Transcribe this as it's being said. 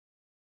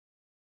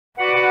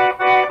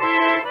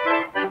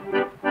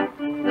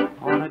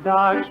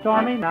dark,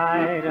 stormy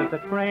night, as the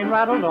train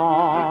rattled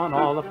on,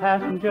 all the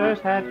passengers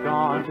had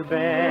gone to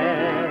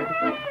bed,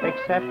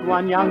 except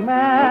one young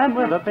man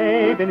with a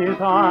babe in his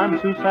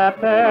arms, who sat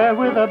there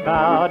with a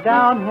bowed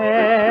down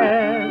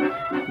head.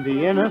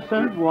 The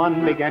innocent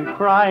one began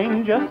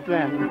crying just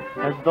then,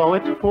 as though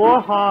its poor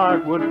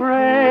heart would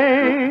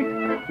break.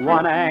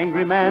 One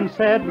angry man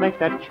said, "Make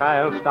that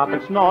child stop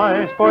its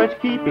noise, for it's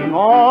keeping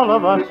all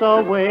of us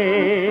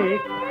awake."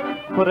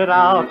 "Put it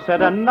out,"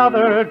 said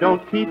another,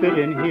 "don't keep it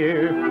in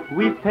here.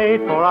 We've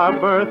paid for our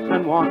berths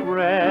and want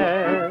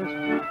rest."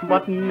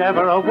 But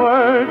never a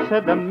word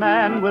said the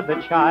man with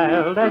the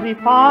child, as he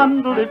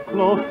fondled it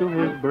close to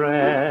his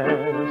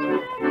breast.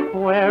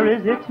 "Where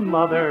is its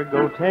mother?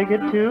 Go take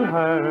it to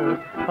her,"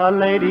 a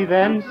lady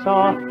then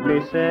softly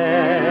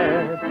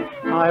said.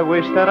 "I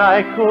wish that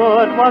I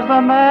could," was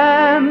the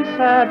man's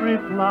sad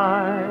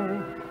reply,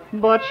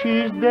 "but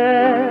she's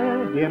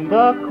dead in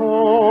the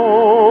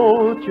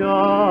coach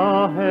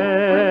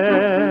ahead."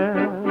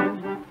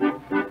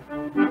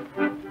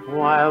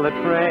 While the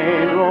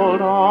train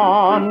rolled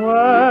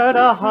onward,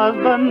 a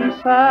husband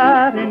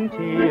sat in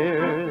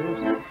tears,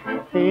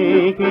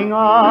 thinking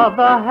of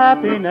the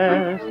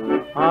happiness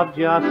of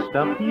just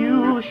a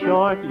few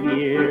short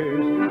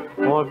years.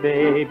 For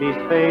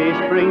baby's face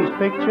brings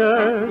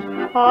pictures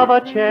of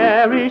a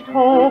cherished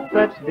hope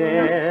that's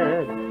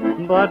dead,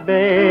 but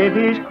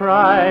baby's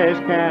cries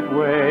can't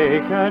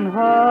waken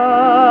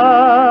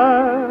her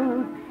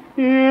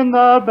in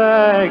the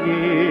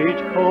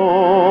baggage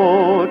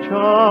coach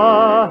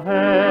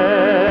ahead.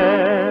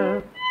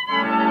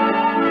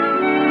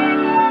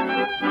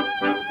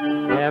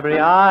 Every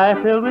eye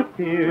filled with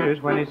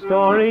tears when his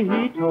story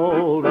he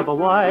told of a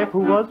wife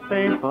who was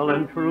faithful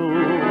and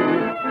true.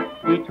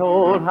 He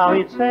told how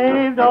he'd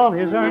saved all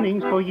his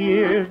earnings for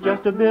years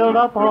just to build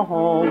up a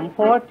home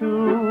for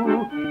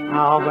two.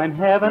 How when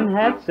heaven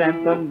had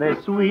sent them their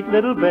sweet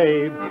little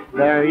babe,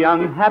 their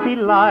young happy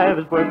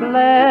lives were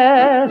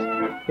blessed.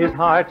 His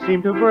heart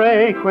seemed to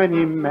break when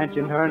he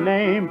mentioned her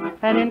name,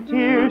 and in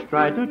tears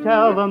tried to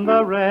tell them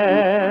the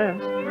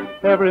rest.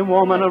 Every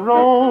woman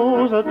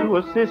arose to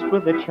assist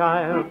with the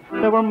child.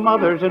 There were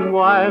mothers and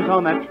wives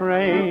on that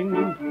train,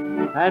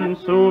 and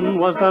soon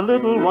was the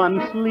little one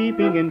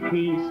sleeping in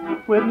peace,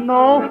 with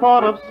no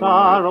thought of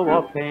sorrow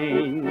or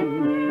pain.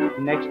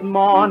 Next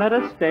morn at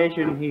a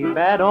station he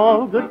bade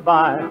all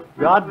goodbye.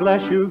 "God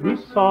bless you," he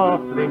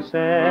softly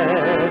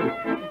said.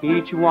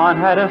 Each one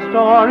had a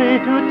story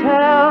to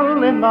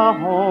tell in the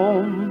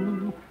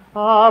home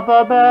of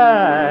the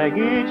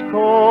baggage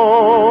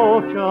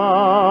coach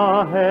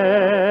ahead.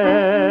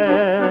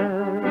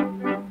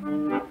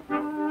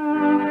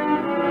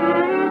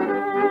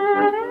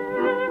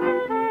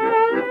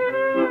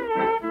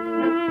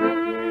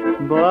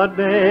 But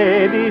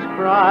baby's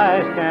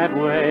cries can't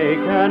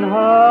waken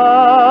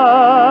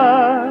her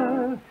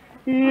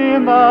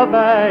in the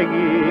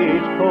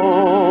baggage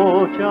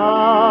coach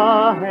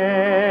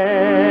ahead.